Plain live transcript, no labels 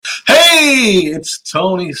Hey, it's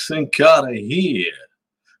Tony Sincata here.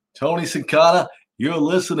 Tony Sincata, you're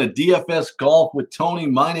listening to DFS Golf with Tony.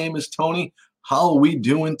 My name is Tony. How are we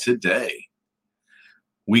doing today?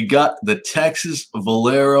 We got the Texas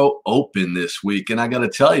Valero Open this week, and I got to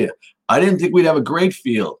tell you, I didn't think we'd have a great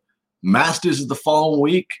field. Masters is the following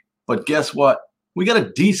week, but guess what? We got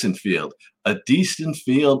a decent field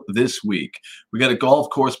this week. We got a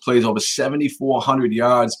golf course plays over 7,400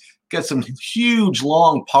 yards. Got some huge,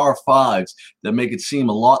 long par fives that make it seem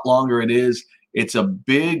a lot longer it is. It's a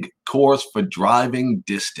big course for driving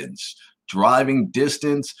distance.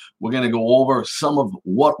 We're going to go over some of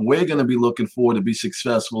what we're going to be looking for to be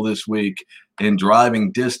successful this week, and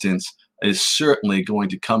driving distance is certainly going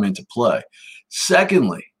to come into play.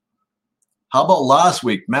 Secondly, how about last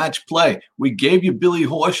week, match play? We gave you Billy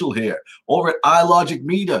Horschel here over at iLogic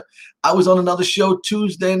Meter. I was on another show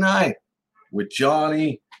Tuesday night with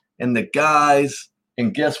Johnny and the guys,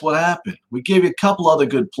 and guess what happened? We gave you a couple other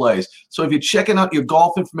good plays. So if you're checking out your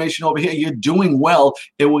golf information over here, you're doing well,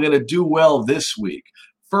 and we're going to do well this week.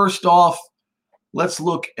 First off, let's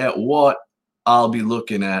look at what I'll be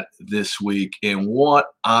looking at this week and what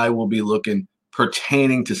I will be looking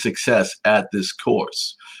pertaining to success at this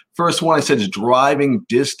course. First one I said is driving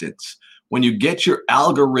distance. When you get your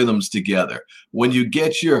algorithms together, when you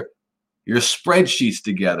get your spreadsheets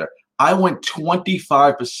together, I went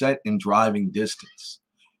 25% in driving distance.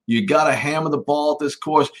 You got to hammer the ball at this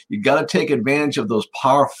course. You got to take advantage of those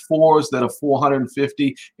par fours that are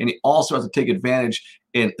 450, and you also have to take advantage,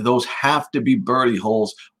 and those have to be birdie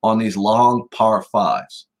holes on these long par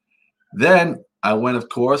fives. Then I went, of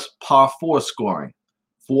course, par four scoring,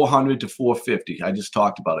 400 to 450. I just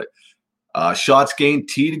talked about it. Shots gained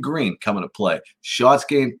tee to green come into play. Shots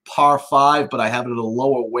gained par five, but I have it at a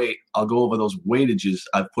lower weight. I'll go over those weightages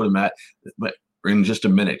I've put them at in just a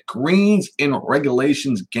minute. Greens in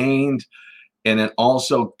regulations gained, and then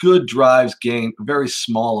also good drives gained, a very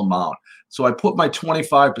small amount. So I put my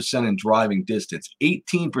 25% in driving distance.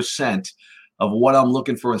 18% of what I'm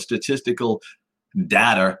looking for in statistical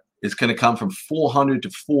data is going to come from 400 to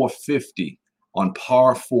 450 on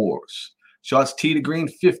par fours. Shots tee to green,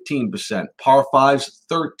 15%. Par fives,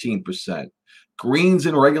 13%. Greens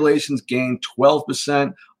in regulations gain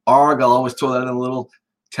 12%. Arg, I'll always throw that in a little,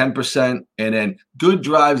 10%. And then good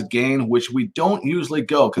drives gain, which we don't usually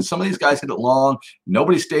go because some of these guys hit it long.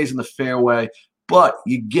 Nobody stays in the fairway. But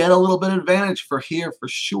you get a little bit of advantage for here for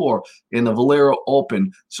sure in the Valero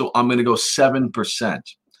Open. So I'm going to go 7%.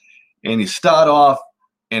 And you start off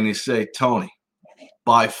and you say, Tony,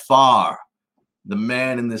 by far, the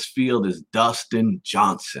man in this field is Dustin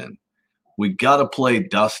Johnson. We got to play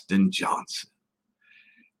Dustin Johnson.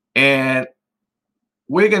 And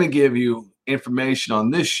we're going to give you information on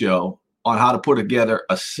this show on how to put together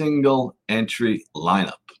a single entry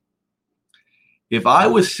lineup. If I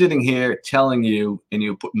was sitting here telling you and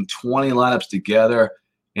you're putting 20 lineups together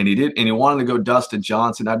and you wanted to go Dustin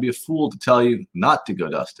Johnson, I'd be a fool to tell you not to go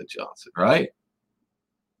Dustin Johnson, right?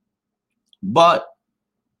 But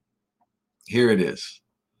here it is,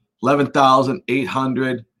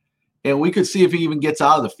 11,800, and we could see if he even gets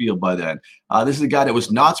out of the field by then. This is a guy that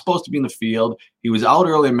was not supposed to be in the field. He was out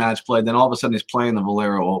early in match play. Then all of a sudden he's playing the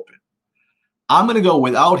Valero Open. I'm going to go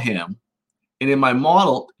without him, and in my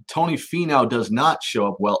model, Tony Finau does not show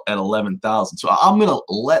up well at 11,000. So I'm going to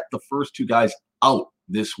let the first two guys out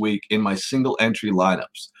this week in my single entry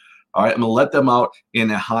lineups. All right, I'm going to let them out in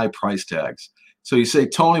their high price tags. So you say,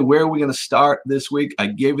 Tony, where are we going to start this week? I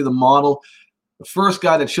gave you the model. The first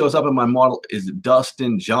guy that shows up in my model is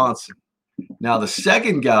Dustin Johnson. Now, the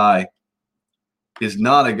second guy is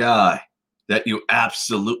not a guy that you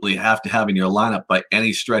absolutely have to have in your lineup by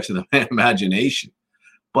any stretch of the imagination,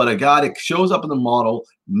 but a guy that shows up in the model,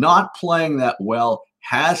 not playing that well,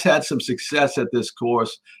 has had some success at this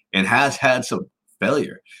course, and has had some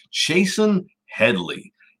failure. Jason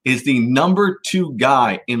Headley is the number 2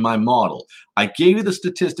 guy in my model. I gave you the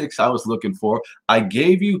statistics I was looking for. I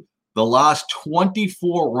gave you the last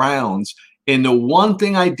 24 rounds. And the one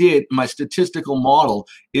thing I did in my statistical model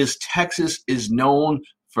is Texas is known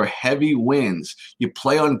for heavy winds. You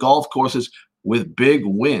play on golf courses with big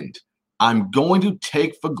wind. I'm going to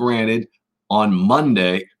take for granted on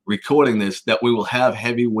Monday, recording this, that we will have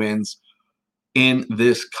heavy winds in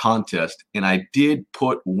this contest. And I did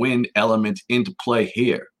put wind elements into play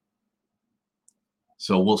here.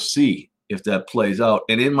 So we'll see if that plays out.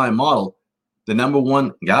 And in my model, the number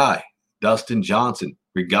 1 guy, Dustin Johnson,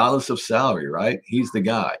 regardless of salary, right? He's the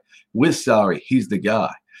guy. With salary, he's the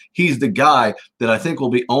guy. He's the guy that I think will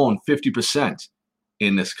be owned 50%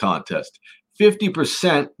 in this contest.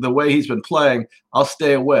 50%, the way he's been playing, I'll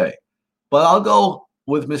stay away. But I'll go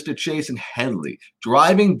with Mr. Chasen Headley.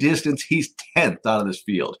 Driving distance, he's 10th out of this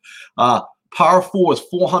field. Par 4 is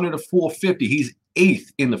 400 to 450. He's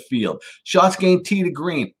 8th in the field. Shots gained tee to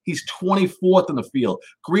green, he's 24th in the field.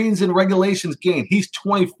 Greens and regulations gained, he's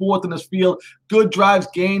 24th in this field. Good drives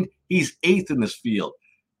gained, he's 8th in this field.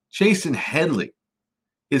 Chasen Headley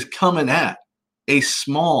is coming at a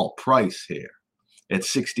small price here at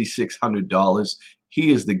 $6,600.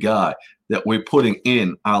 He is the guy that we're putting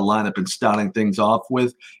in our lineup and starting things off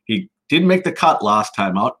with. He didn't make the cut last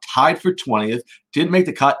time out, tied for 20th, didn't make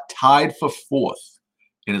the cut, tied for 4th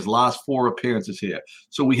in his last 4 appearances here.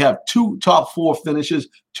 So we have 2 top 4 finishes,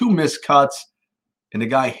 2 missed cuts, and the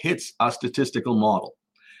guy hits our statistical model.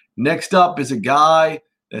 Next up is a guy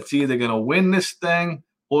that's either going to win this thing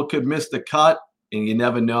or could miss the cut, and you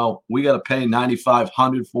never know. We got to pay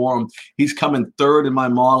 $9,500 for him. He's coming 3rd in my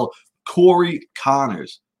model. Corey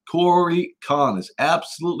Conners. Corey Conners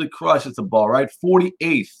absolutely crushes the ball, right?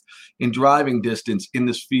 48th in driving distance in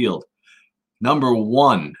this field. Number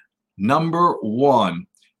one,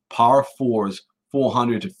 par 4s,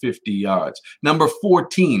 400 to 50 yards. Number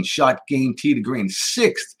 14, shot gained tee to green.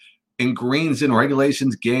 6th in greens and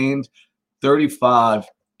regulations gained. 35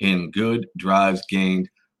 in good drives gained.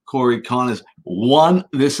 Corey Conners won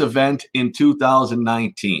this event in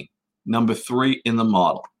 2019. Number 3 in the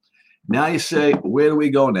model. Now you say, where do we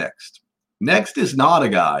go next? Next is not a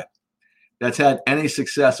guy that's had any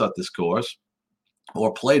success at this course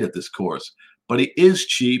or played at this course, but he is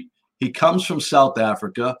cheap. He comes from South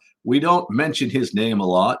Africa. We don't mention his name a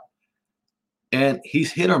lot, and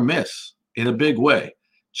he's hit or miss in a big way.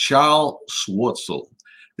 Charles Schwartzel.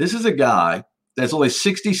 This is a guy that's only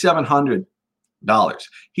 $6,700.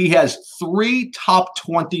 He has 3 top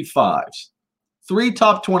 25s. 3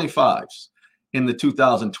 top 25s in the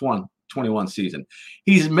 2021 season.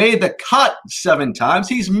 He's made the cut 7 times.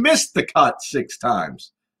 He's missed the cut 6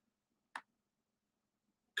 times.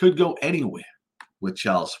 Could go anywhere with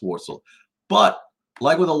Charles Schwartzel. But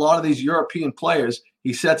like with a lot of these European players,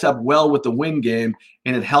 he sets up well with the win game,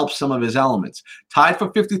 and it helps some of his elements. Tied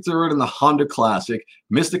for 53rd in the Honda Classic,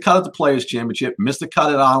 missed the cut at the Players' Championship, missed the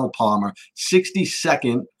cut at Arnold Palmer,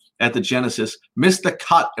 62nd at the Genesis, missed the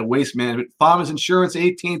cut at Waste Management, Farmers Insurance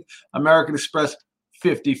 18th, American Express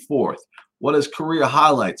 54th. What is career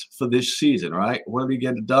highlights for this season, right? What did he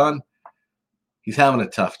get done? He's having a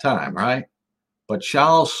tough time, right? But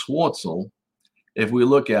Charles Schwartzel, if we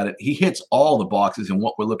look at it, he hits all the boxes in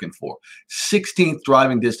what we're looking for. 16th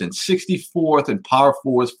driving distance, 64th in par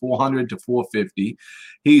 4s, 400 to 450.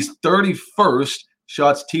 He's 31st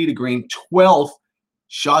shots tee to green, 12th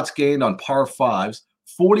shots gained on par 5s,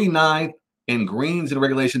 49th in greens and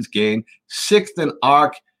regulations gained, 6th in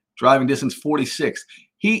arc driving distance, 46th.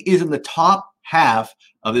 He is in the top half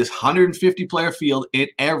of this 150 player field in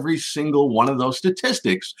every single one of those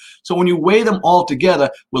statistics. So when you weigh them all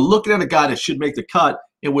together, we're looking at a guy that should make the cut,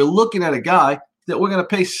 and we're looking at a guy that we're going to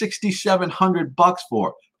pay $6,700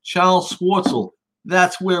 for. Charles Schwartzel,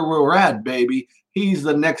 that's where we're at, baby. He's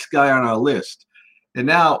the next guy on our list. And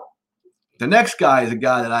now the next guy is a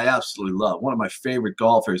guy that I absolutely love, one of my favorite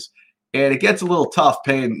golfers, and it gets a little tough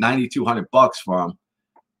paying $9,200 for him,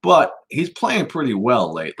 but he's playing pretty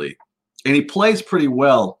well lately. And he plays pretty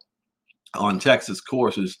well on Texas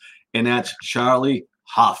courses, and that's Charley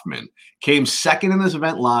Hoffman. Came 2nd in this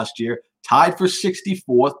event last year, tied for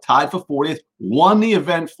 64th, tied for 40th, won the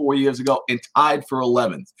event 4 years ago, and tied for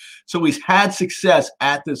 11th. So he's had success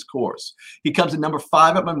at this course. He comes in number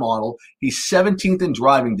 5 at my model. He's 17th in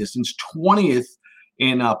driving distance, 20th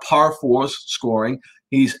in par 4s scoring.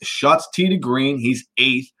 He's shots tee to green. He's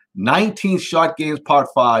 8th. 19th shot gains par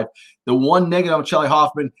 5. The one negative on Charley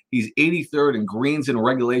Hoffman, he's 83rd in greens and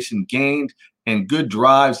regulation gained, and good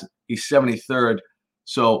drives, he's 73rd.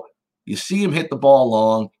 So you see him hit the ball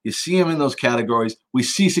long. You see him in those categories. We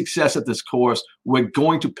see success at this course. We're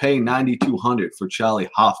going to pay $9,200 for Charley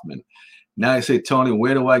Hoffman. Now you say, Tony,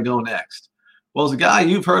 where do I go next? Well, it's a guy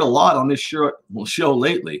you've heard a lot on this show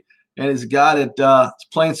lately, and it's a guy that's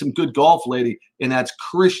playing some good golf lately, and that's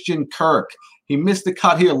Christian Kirk. He missed the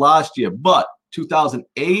cut here last year, but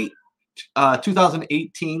 2018,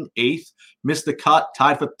 8th, missed the cut,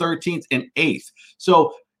 tied for 13th and 8th.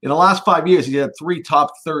 So in the last 5 years, he had 3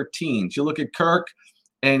 top 13s. You look at Kirk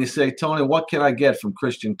and you say, Tony, what can I get from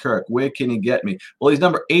Christian Kirk? Where can he get me? Well, he's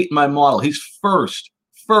number 8 in my model. He's first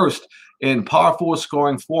in par 4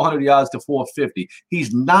 scoring, 400 yards to 450.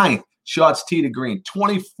 He's 9th shots tee to green,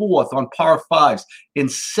 24th on par 5s, and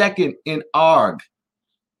 2nd in ARG.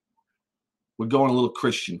 We're going a little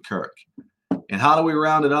Christian Kirk. And how do we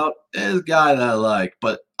round it out? There's a guy that I like,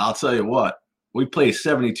 but I'll tell you what, we pay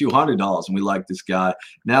 $7,200 and we like this guy.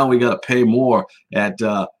 Now we got to pay more at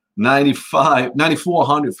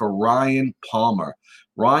 $9,400 for Ryan Palmer.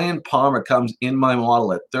 Ryan Palmer comes in my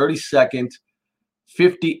model at 32nd,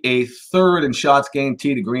 58th, 3rd in shots gained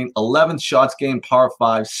tee to green, 11th shots gained par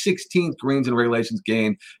 5, 16th greens and regulations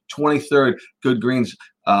gained, 23rd good greens,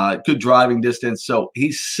 good driving distance. So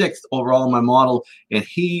he's 6th overall in my model, and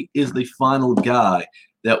he is the final guy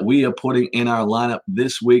that we are putting in our lineup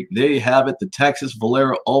this week. There you have it, the Texas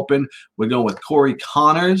Valero Open. We're going with Corey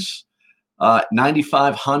Connors,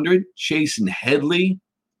 9,500. Jason Headley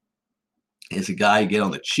is a guy you get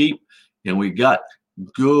on the cheap, and we got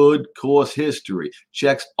good course history.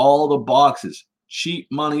 Checks all the boxes. Cheap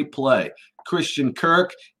money play. Christian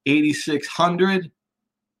Kirk, 8,600.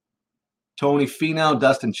 Tony Finau,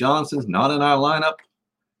 Dustin Johnson's not in our lineup.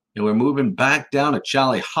 And we're moving back down to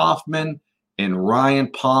Charlie Hoffman and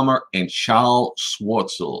Ryan Palmer and Charles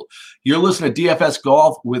Schwartzel. You're listening to DFS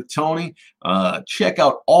Golf with Tony. Check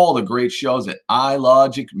out all the great shows at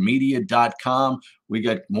ilogicmedia.com. We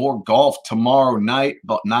got more golf tomorrow night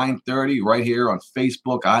about 9:30 right here on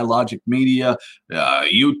Facebook, iLogic Media,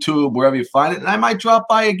 YouTube, wherever you find it. And I might drop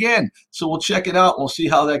by again. So we'll check it out. We'll see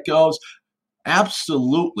how that goes.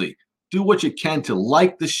 Absolutely. Do what you can to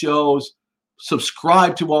like the shows,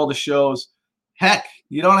 subscribe to all the shows. Heck,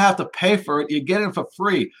 you don't have to pay for it. You get it for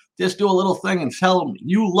free. Just do a little thing and tell them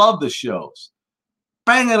you love the shows.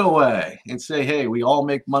 Bang it away and say, hey, we all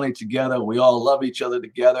make money together. We all love each other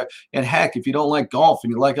together. And heck, if you don't like golf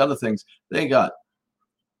and you like other things, they got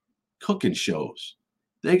cooking shows.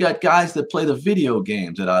 They got guys that play the video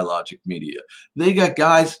games at iLogic Media. They got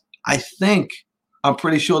guys, I'm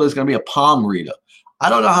pretty sure there's going to be a palm reader. I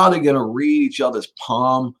don't know how they're going to read each other's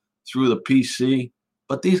palm through the PC,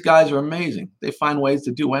 but these guys are amazing. They find ways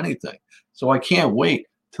to do anything. So I can't wait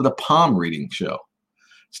to the palm reading show.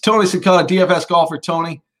 It's Tony Cicada, DFS Golfer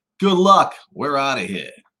Tony. Good luck. We're out of here.